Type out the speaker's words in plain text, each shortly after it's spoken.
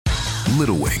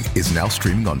Little Wing is now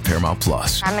streaming on Paramount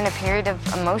Plus. I'm in a period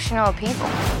of emotional upheaval.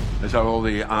 Is that all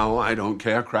the I don't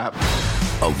care crap?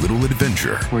 A little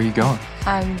adventure. Where are you going?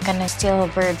 I'm gonna steal a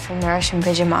bird from the Russian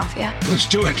pigeon mafia. Let's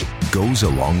do it. Goes a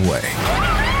long way.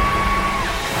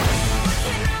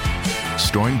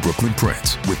 Starring Brooklyn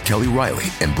Prince with Kelly Riley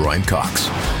and Brian Cox.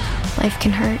 Life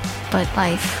can hurt, but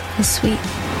life is sweet.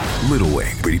 Little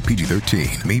Wing, rated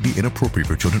PG-13, may be inappropriate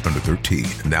for children under 13.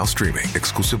 Now streaming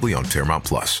exclusively on Paramount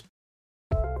Plus.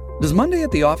 Does Monday at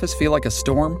the office feel like a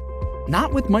storm?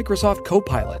 Not with Microsoft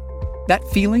Copilot. That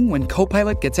feeling when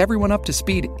Copilot gets everyone up to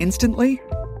speed instantly?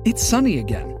 It's sunny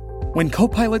again. When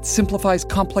Copilot simplifies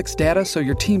complex data so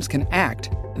your teams can act,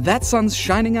 that sun's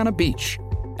shining on a beach.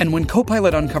 And when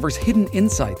Copilot uncovers hidden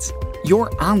insights,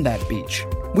 you're on that beach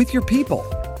with your people,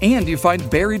 and you find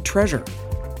buried treasure.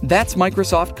 That's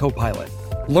Microsoft Copilot.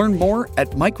 Learn more at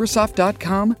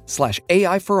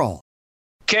Microsoft.com/AI for all.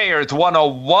 K-Earth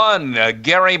 101,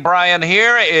 Gary Bryan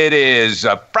here. It is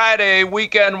a Friday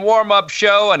weekend warm-up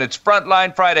show, and it's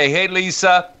Frontline Friday. Hey,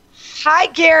 Lisa. Hi,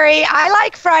 Gary. I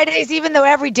like Fridays, even though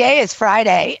every day is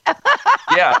Friday.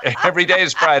 Yeah, every day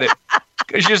is Friday.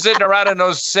 Because you're sitting around in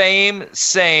those same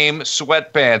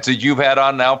sweatpants that you've had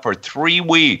on now for 3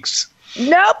 weeks.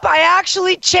 Nope, I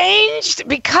actually changed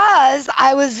because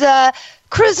I was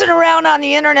cruising around on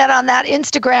the internet on that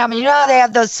Instagram. And you know how they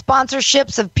have those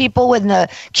sponsorships of people with the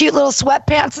cute little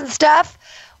sweatpants and stuff?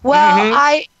 Well,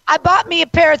 I bought me a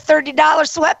pair of $30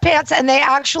 sweatpants, and they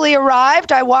actually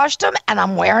arrived. I washed them, and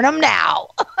I'm wearing them now.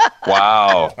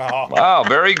 Wow. Wow,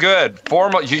 very good.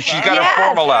 Formal. She's got a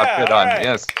formal outfit on.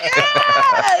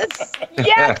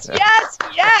 Yes.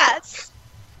 Yes.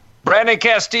 Brandon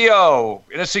Castillo,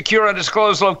 in a secure,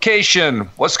 undisclosed location.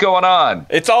 What's going on?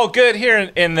 It's all good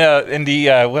here in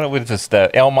the what was this,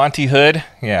 the El Monte Hood?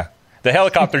 Yeah. The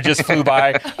helicopter just flew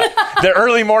by. The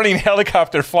early morning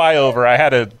helicopter flyover, I had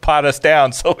to pot us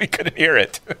down so we couldn't hear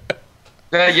it.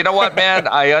 Yeah, you know what, man?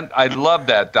 I love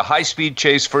that. The high-speed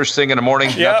chase first thing in the morning,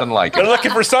 nothing like it. They're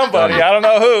looking for somebody. I don't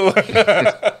know who.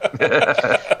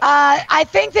 I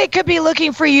think they could be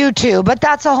looking for you, too, but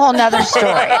that's a whole nother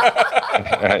story.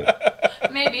 Right.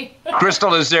 Maybe.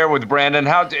 Crystal is there with Brandon.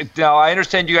 Now, I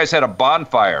understand you guys had a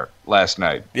bonfire last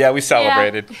night. Yeah, we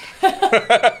celebrated.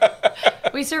 Yeah.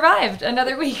 We survived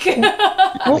another week.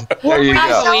 What were you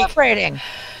celebrating?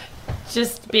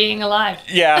 Just being alive.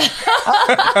 Yeah.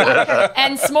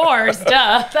 And s'mores,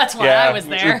 duh. That's why I was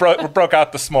there. We broke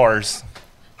out the s'mores.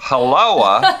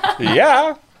 Hello.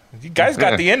 Yeah. You guys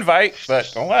got the invite,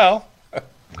 but oh well.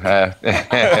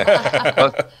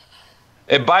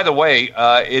 And by the way,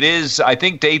 it is, I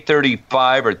think, day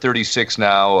 35 or 36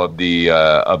 now of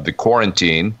the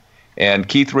quarantine, and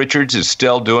Keith Richards is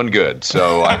still doing good.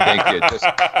 So I think it just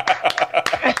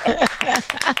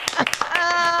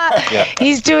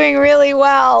He's doing really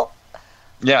well.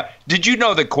 Yeah. Did you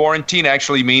know that quarantine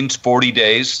actually means 40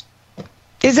 days?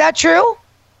 Is that true?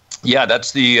 Yeah,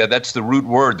 that's the root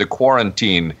word, the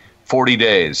quarantine, 40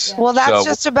 days. Well, that's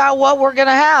just about what we're going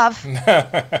to have.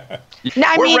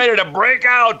 We're ready to break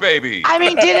out, baby. I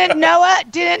mean, didn't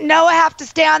Noah have to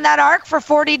stay on that ark for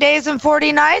 40 days and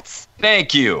 40 nights?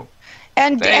 Thank you.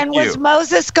 And was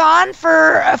Moses gone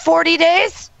for 40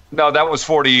 days? No, that was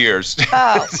 40 years.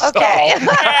 Oh, okay.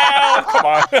 Come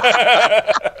on.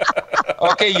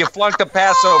 Okay, you flunked the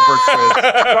Passover quiz.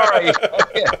 Sorry.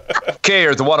 Okay,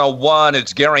 here's the 101.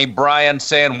 It's Gary Bryan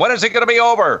saying, when is it going to be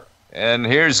over? And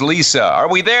here's Lisa. Are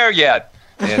we there yet?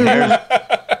 And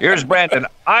here's Brandon.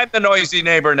 I'm the noisy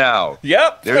neighbor now.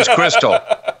 Yep. There's Crystal.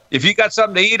 If you got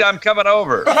something to eat, I'm coming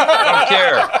over. I don't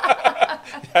care.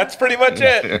 That's pretty much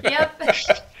it. Yep.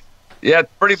 Yeah,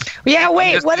 pretty. Yeah,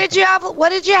 wait. What did you have?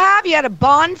 You had a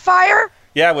bonfire?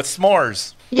 Yeah, with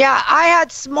s'mores. Yeah, I had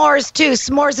s'mores too.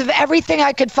 S'mores of everything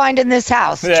I could find in this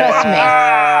house. Trust me.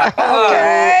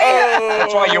 Okay.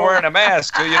 That's why you're wearing a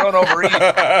mask so you don't overeat.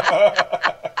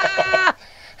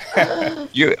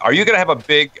 Are you gonna have a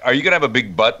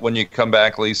big butt when you come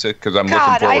back, Lisa? Because I'm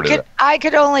looking forward to it. I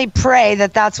could only pray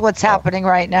that that's what's happening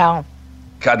right now.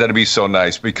 God, that'd be so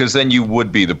nice, because then you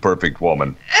would be the perfect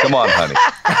woman. Come on, honey.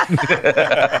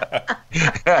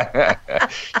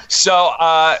 So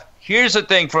here's the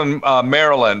thing from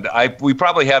Maryland. We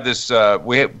probably have this.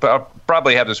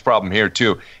 Probably have this problem here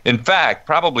too. In fact,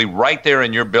 probably right there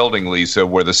in your building, Lisa,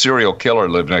 where the serial killer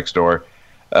lived next door.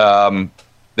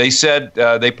 They said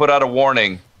they put out a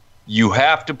warning. You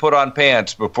have to put on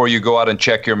pants before you go out and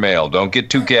check your mail. Don't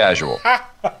get too casual.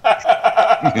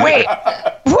 Wait.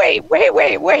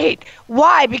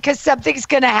 Why? Because something's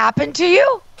going to happen to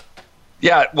you?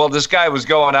 Yeah, well, this guy was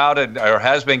going out or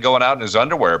has been going out in his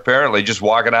underwear, apparently, just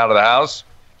walking out of the house.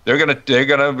 They're gonna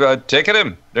ticket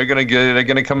him. They're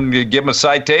gonna come give him a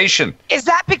citation. Is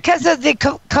that because of the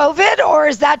COVID, or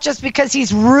is that just because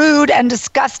he's rude and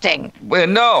disgusting? Well,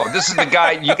 no, this is the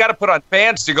guy. You got to put on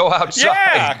pants to go outside.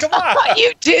 Yeah, come on.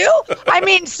 You do? I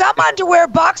mean, some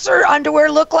boxer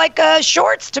underwear look like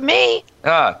shorts to me.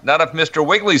 Not if Mr.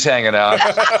 Wiggly's hanging out.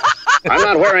 I'm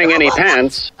not wearing any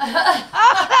pants.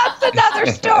 That's another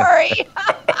story.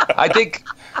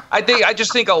 I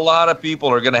just think a lot of people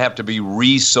are going to have to be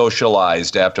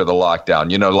re-socialized after the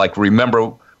lockdown. You know, like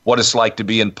remember what it's like to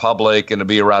be in public and to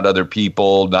be around other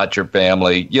people, not your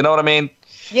family. You know what I mean?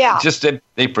 Yeah. Just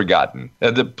they've forgotten.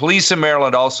 The police in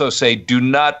Maryland also say do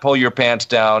not pull your pants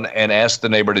down and ask the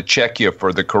neighbor to check you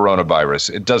for the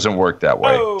coronavirus. It doesn't work that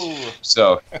way. Oh.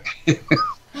 So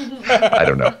I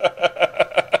don't know.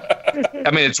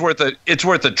 I mean, it's worth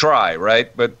a try,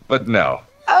 right? But no.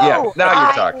 Oh, yeah, now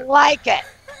you're talking. I like it.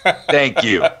 Thank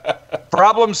you.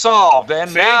 Problem solved.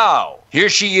 And now, here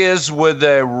she is with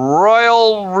a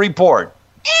royal report.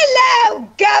 Hello,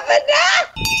 Governor.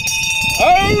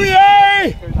 Oh,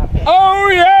 yay! Oh,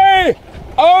 yay!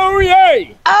 Oh,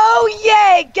 yay! Oh,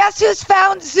 yay! Guess who's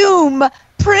found Zoom?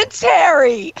 Prince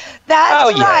Harry.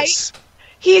 That's right. Yes.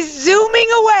 He's zooming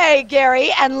away,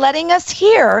 Gary, and letting us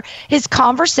hear his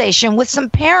conversation with some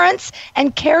parents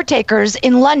and caretakers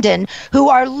in London who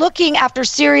are looking after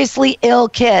seriously ill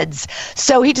kids.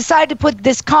 So he decided to put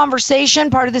this conversation,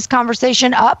 part of this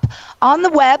conversation, up on the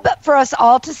web for us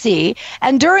all to see.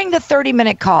 And during the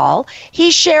 30-minute call, he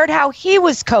shared how he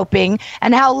was coping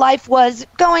and how life was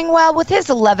going well with his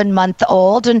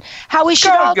 11-month-old and how we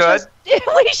should all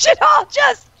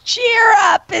just cheer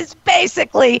up is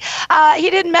basically.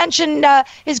 He didn't mention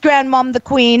his grandmom, the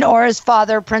Queen, or his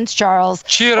father, Prince Charles.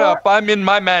 Cheer up. I'm in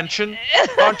my mansion.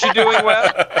 Aren't you doing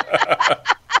well?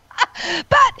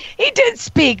 But he did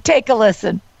speak. Take a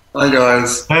listen. Hi,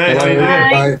 guys. Hey, how you doing?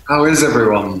 Hi. How is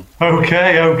everyone?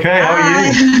 Okay. How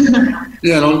are you?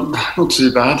 Yeah, not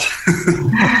too bad.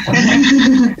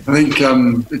 I think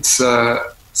it's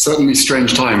certainly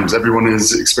strange times. Everyone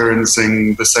is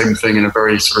experiencing the same thing in a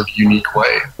very sort of unique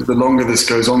way. But the longer this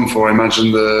goes on for, I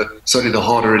imagine certainly the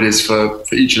harder it is for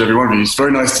each and every one of you. It's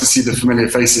very nice to see the familiar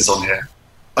faces on here.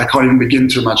 I can't even begin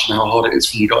to imagine how hard it is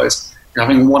for you guys.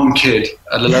 Having one kid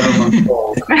at 11 months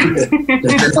old,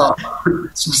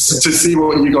 to see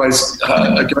what you guys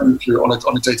are going through on a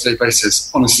day-to-day basis,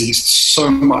 honestly,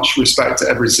 so much respect to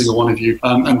every single one of you,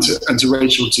 and to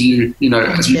Rachel, to you. You know,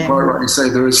 as you quite rightly say,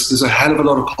 there's a hell of a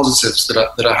lot of positives that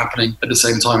are happening at the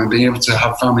same time, and being able to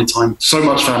have family time, so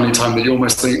much family time that you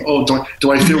almost think, oh,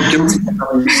 do I feel guilty for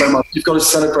having so much? You've got to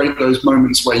celebrate those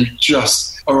moments where you just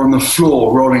are on the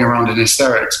floor rolling around in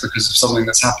hysterics because of something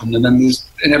that's happened, and then there's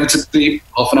inevitably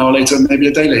half an hour later, maybe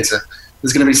a day later,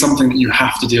 there's going to be something that you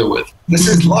have to deal with. This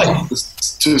is life.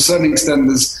 To a certain extent,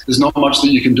 there's not much that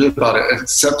you can do about it,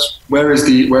 except where is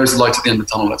the light at the end of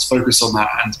the tunnel? Let's focus on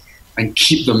that and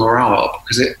keep the morale up,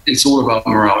 because it's all about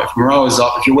morale. If morale is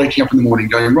up, if you're waking up in the morning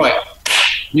going, right,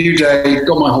 new day,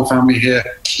 got my whole family here,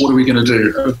 what are we going to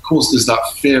do? Of course, there's that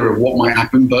fear of what might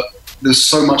happen, but there's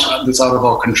so much that's out of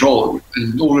our control.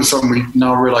 And all of a sudden, we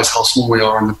now realize how small we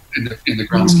are in the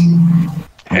grand scheme.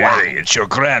 Harry, it's your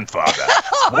grandfather.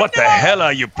 What the hell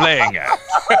are you playing at?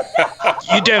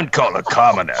 You don't call a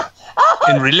commoner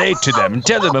and relate to them and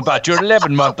tell them about your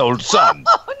 11-month-old son.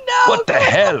 What the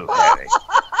hell, Harry?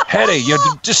 Harry, you're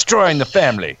destroying the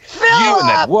family. You and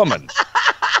that woman.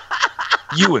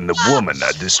 You and the woman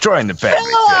are destroying the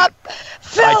family,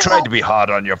 Philip. I tried to be hard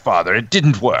on your father. It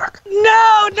didn't work. No.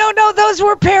 Those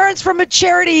were parents from a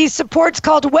charity he supports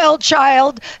called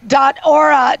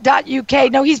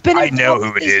wellchild.aura.uk. No, he's been I know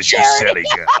who it is, you silly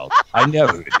girl. I know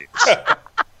who it is.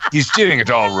 He's doing it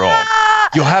all wrong.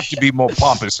 You have to be more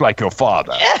pompous like your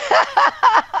father.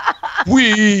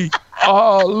 We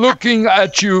are looking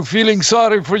at you, feeling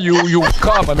sorry for you, you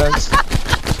commoners.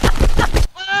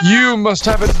 You must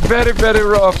have it very, very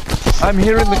rough. I'm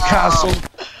here in the castle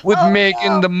with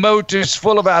Meghan. The moat is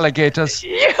full of alligators.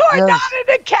 You are not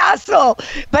in a castle,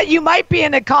 but you might be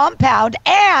in a compound,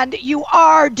 and you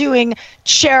are doing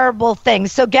charitable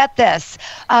things. So get this.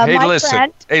 Hey,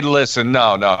 listen.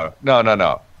 No.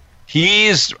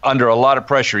 He's under a lot of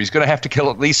pressure. He's going to have to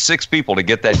kill at least 6 people to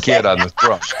get that kid on the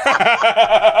throne.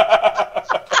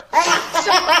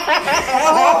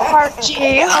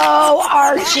 Archie.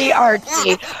 All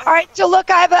right, so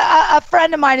look, I have a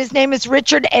friend of mine. His name is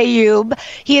Richard Ayoub.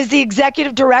 He is the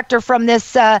executive director from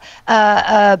this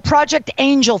Project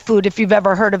Angel Food, if you've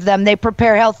ever heard of them. They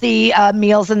prepare healthy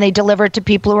meals and they deliver it to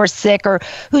people who are sick or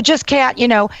who just can't,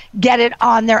 get it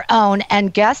on their own.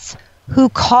 And guess who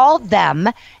called them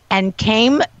and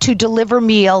came to deliver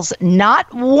meals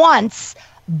not once,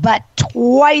 but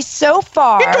twice so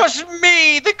far. It was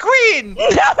me, the Queen.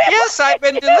 Yes, I've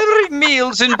been delivering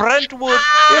meals in Brentwood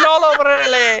and all over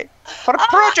LA for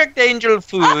Project Angel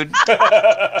Food.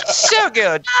 So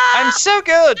good. I'm so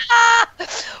good.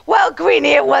 Well,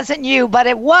 Queenie, it wasn't you, but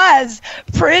it was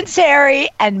Prince Harry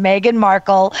and Meghan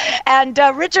Markle. And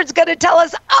Richard's going to tell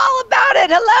us all about it.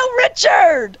 Hello,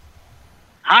 Richard.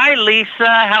 Hi,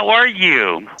 Lisa. How are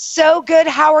you? So good.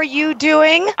 How are you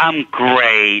doing? I'm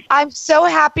great. I'm so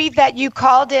happy that you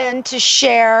called in to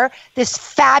share this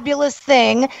fabulous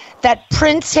thing that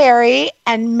Prince Harry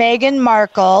and Meghan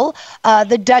Markle,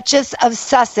 the Duchess of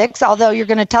Sussex, although you're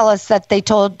going to tell us that they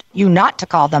told you not to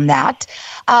call them that,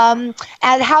 and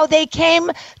how they came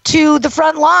to the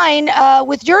front line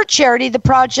with your charity, the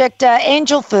Project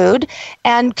Angel Food.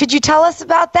 And could you tell us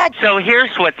about that? So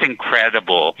here's what's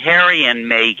incredible. Harry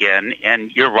and Meghan,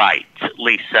 and you're right,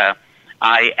 Lisa,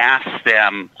 I asked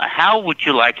them, how would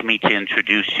you like me to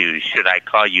introduce you? Should I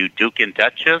call you Duke and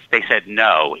Duchess? They said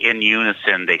no. In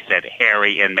unison, they said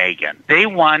Harry and Meghan. They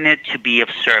wanted to be of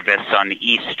service on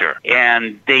Easter,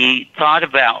 and they thought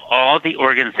about all the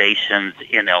organizations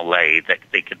in LA that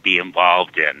they could be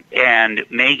involved in. And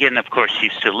Meghan, of course,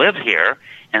 used to live here,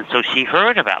 and so she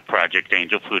heard about Project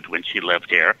Angel Food when she lived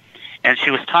here. And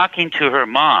she was talking to her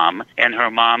mom, and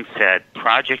her mom said,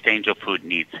 Project Angel Food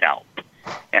needs help.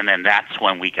 And then that's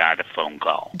when we got a phone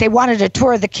call. They wanted to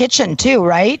tour the kitchen too,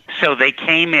 right? So they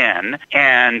came in,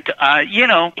 and,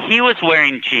 he was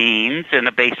wearing jeans and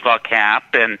a baseball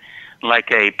cap and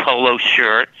like a polo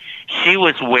shirt. She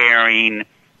was wearing,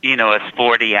 a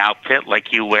sporty outfit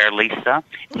like you wear, Lisa.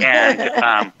 And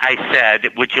I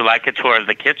said, would you like a tour of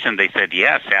the kitchen? They said,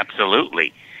 yes,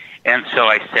 absolutely. And so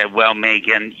I said, well,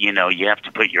 Meghan, you have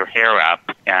to put your hair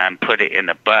up and put it in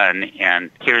a bun,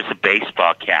 and here's a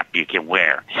baseball cap you can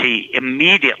wear. She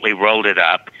immediately rolled it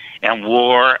up and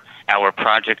wore our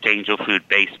Project Angel Food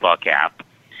baseball cap,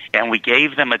 and we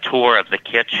gave them a tour of the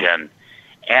kitchen,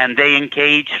 and they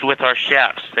engaged with our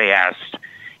chefs. They asked,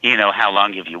 how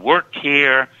long have you worked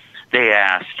here? They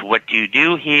asked, what do you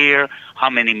do here? How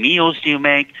many meals do you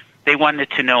make? They wanted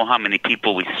to know how many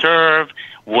people we serve,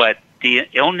 what the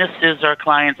illnesses our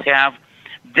clients have.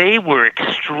 They were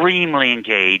extremely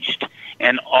engaged,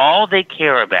 and all they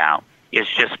care about is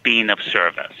just being of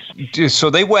service. So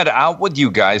they went out with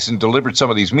you guys and delivered some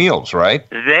of these meals, right?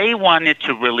 They wanted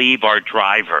to relieve our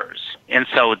drivers, and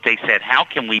so they said, how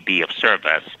can we be of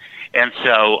service? And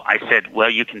so I said, well,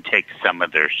 you can take some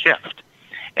of their shift.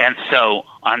 And so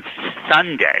on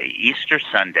Sunday, Easter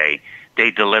Sunday, they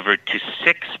delivered to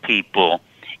 6 people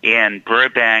in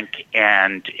Burbank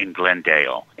and in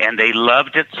Glendale. And they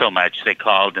loved it so much, they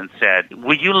called and said,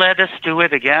 will you let us do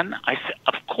it again? I said,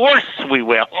 of course we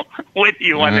will. When do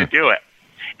you want to do it?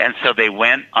 And so they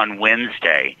went on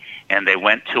Wednesday, and they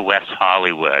went to West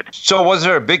Hollywood. So was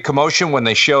there a big commotion when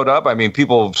they showed up? I mean,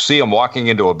 people see them walking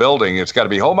into a building. It's got to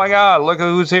be, oh, my God, look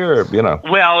who's here,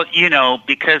 Well,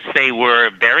 because they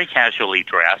were very casually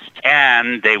dressed,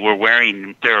 and they were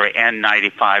wearing their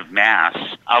N95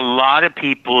 masks, a lot of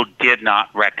people did not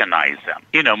recognize them.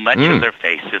 Much of their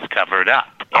faces covered up.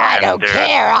 I don't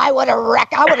care. I would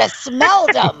have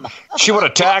smelled them. She would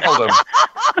have tackled him.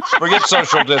 Forget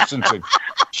social distancing.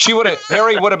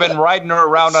 Harry would have been riding her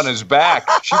around on his back.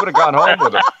 She would have gone home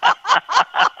with him.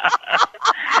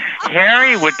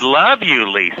 Harry would love you,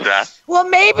 Lisa. Well,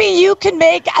 maybe you can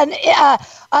make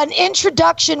an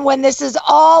introduction when this is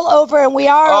all over and we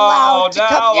are allowed to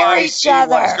come near each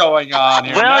other. What's going on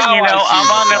here? Well,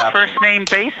 I'm on a first-name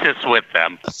basis with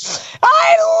them.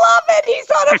 I love it. He's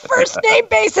on a first-name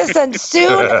basis, and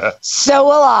soon, so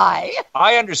will I.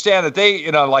 I understand that they,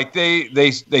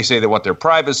 they say they want their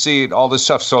privacy and all this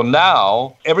stuff. So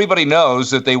now everybody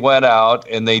knows that they went out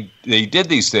and they did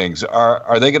these things.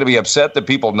 Are they going to be upset that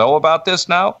people know about this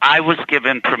now? I was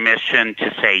given permission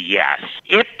to say yes.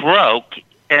 It broke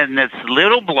in this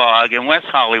little blog in West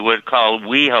Hollywood called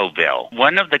WeHoville.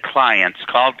 One of the clients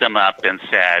called them up and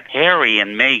said, Harry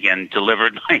and Meghan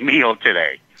delivered my meal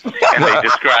today. And they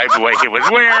described what he was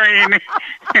wearing.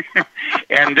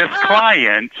 And this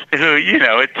client, who,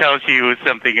 it tells you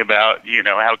something about,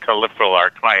 how colorful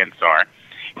our clients are.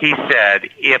 He said,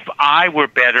 if I were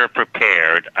better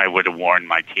prepared, I would have worn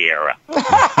my tiara.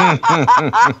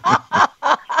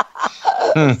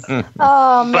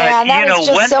 Oh, man, that is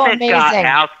just so amazing. Once it got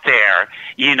out there,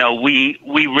 we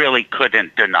really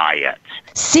couldn't deny it.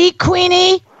 See,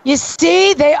 Queenie? You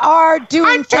see? They are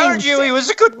doing things. I told you he was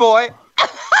a good boy.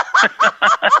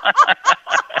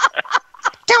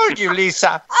 Told you,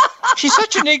 Lisa. She's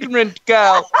such an ignorant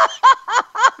girl.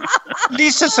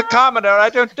 Lisa's a commoner. I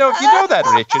don't know if you know that,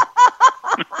 Richard.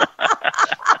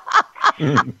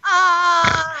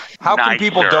 How can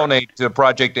people donate to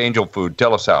Project Angel Food?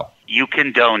 Tell us how. You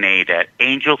can donate at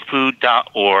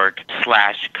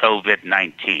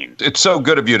angelfood.org/COVID-19. It's so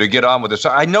good of you to get on with this.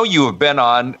 I know you have been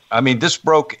on, I mean, this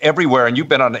broke everywhere, and you've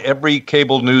been on every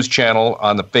cable news channel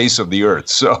on the face of the earth.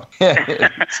 So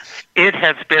it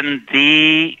has been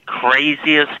the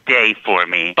craziest day for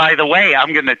me. By the way,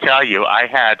 I'm going to tell you, I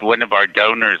had one of our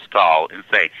donors call and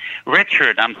say,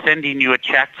 Richard, I'm sending you a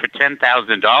check for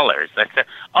 $10,000. I said,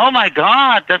 oh, my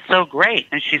God, that's so great.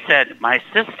 And she said, my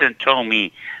assistant told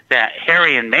me that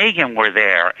Harry and Meghan were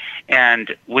there,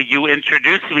 and will you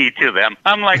introduce me to them?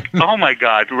 I'm like, oh, my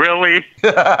God, really?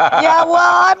 Yeah,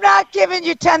 well, I'm not giving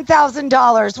you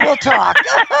 $10,000. We'll talk.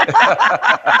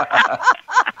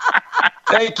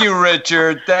 Thank you,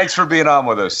 Richard. Thanks for being on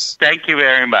with us. Thank you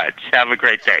very much. Have a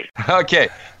great day. Okay.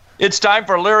 It's time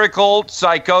for Lyrical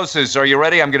Psychosis. Are you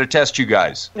ready? I'm going to test you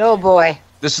guys. Oh, boy.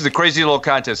 This is a crazy little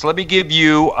contest. Let me give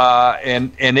you,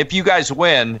 and if you guys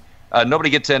win, nobody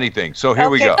gets anything. So here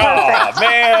we go. Oh,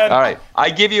 man. All right. I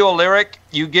give you a lyric.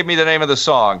 You give me the name of the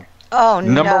song. Oh,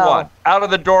 no. Number one. Out of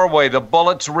the doorway, the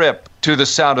bullets rip to the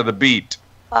sound of the beat.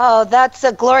 Oh, that's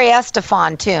a Gloria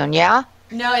Estefan tune, yeah?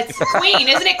 No, it's Queen.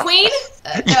 Isn't it Queen?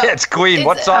 Yeah, it's Queen.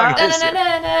 What song is it? I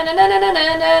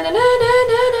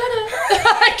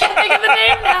can't think of the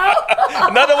name now.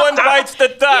 Another one bites the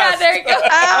dust. Yeah, there you go.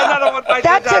 Another one bites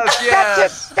the dust,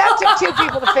 yes. That took two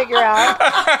people to figure out.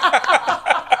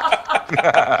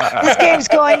 This game's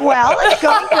going well. It's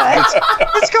going good.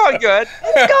 It's going good.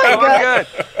 It's going good.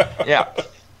 Yeah.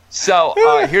 So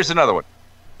here's another one.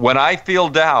 When I feel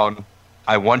down,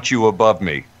 I want you above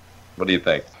me. What do you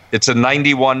think? It's a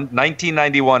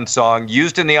 1991 song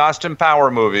used in the Austin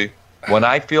Power movie. When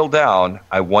I feel down,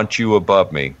 I want you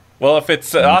above me. Well, if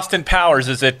it's Austin Powers,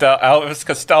 is it Elvis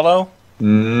Costello?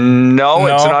 No,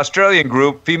 it's an Australian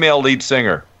group, female lead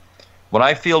singer. When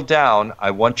I feel down,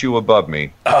 I want you above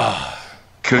me.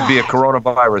 Could be a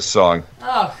coronavirus song.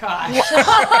 Oh, gosh.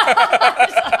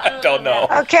 I don't know.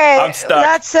 Okay, I'm stuck.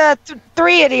 That's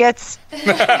three idiots.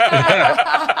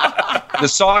 The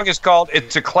song is called,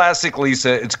 it's a classic,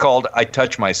 Lisa. It's called I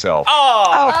Touch Myself.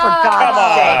 Oh, for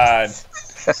God's sakes.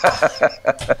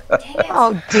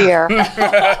 Oh, dear.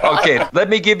 Okay, let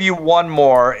me give you one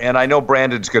more, and I know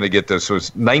Brandon's going to get this. It was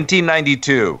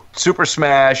 1992. Super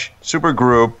Smash, super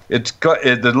group.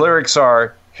 The lyrics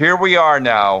are, here we are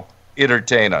now,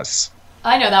 entertain us.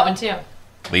 I know that one, too.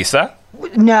 Lisa?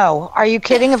 No. Are you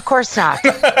kidding? Of course not.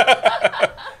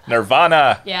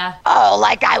 Nirvana. Yeah. Oh,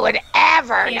 like I would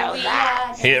ever know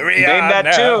that. Here we Name are that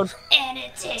now. tune.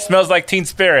 Smells like Teen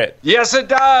Spirit. Yes, it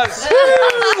does.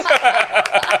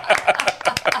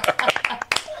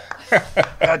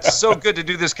 That's so good to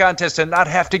do this contest and not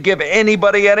have to give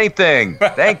anybody anything.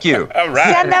 Thank you. All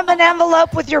right. Send them an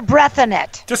envelope with your breath in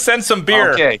it. Just send some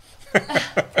beer. Okay.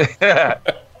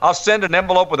 I'll send an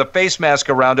envelope with a face mask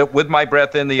around it with my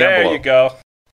breath in the envelope. There you go.